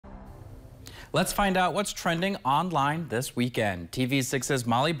Let's find out what's trending online this weekend. TV6's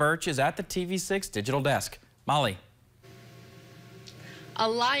Molly Birch is at the TV6 digital desk. Molly. A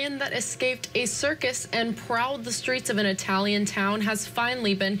lion that escaped a circus and prowled the streets of an Italian town has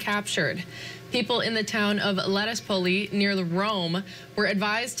finally been captured. People in the town of Letispoli near Rome were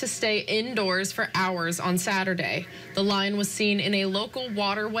advised to stay indoors for hours on Saturday. The lion was seen in a local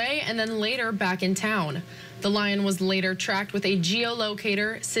waterway and then later back in town. The lion was later tracked with a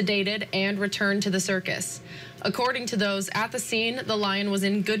geolocator, sedated, and returned to the circus. According to those at the scene, the lion was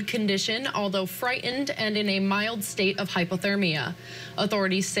in good condition, although frightened and in a mild state of hypothermia.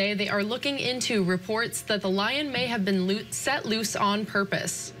 Authorities say they are looking into reports that the lion may have been set loose on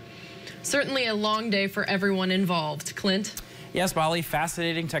purpose. Certainly a long day for everyone involved. Clint? Yes, Molly,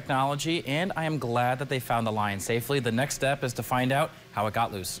 fascinating technology, and I am glad that they found the lion safely. The next step is to find out how it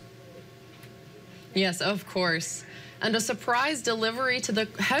got loose. Yes, of course. And a surprise delivery to the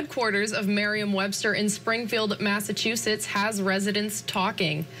headquarters of Merriam-Webster in Springfield, Massachusetts has residents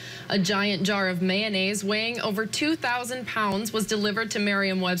talking. A giant jar of mayonnaise weighing over 2,000 pounds was delivered to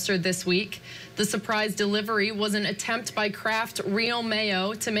Merriam-Webster this week. The surprise delivery was an attempt by Kraft Real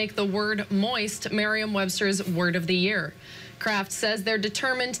Mayo to make the word moist Merriam-Webster's word of the year. Kraft says they're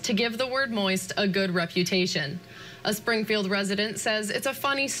determined to give the word moist a good reputation. A Springfield resident says it's a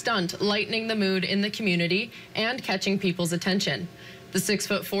funny stunt, lightening the mood in the community and catching people's attention. The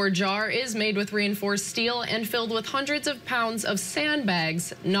 6'4" jar is made with reinforced steel and filled with hundreds of pounds of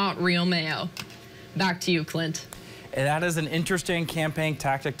sandbags, not real mayo. Back to you, Clint. That is an interesting campaign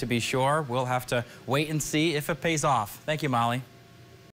tactic to be sure. We'll have to wait and see if it pays off. Thank you, Molly.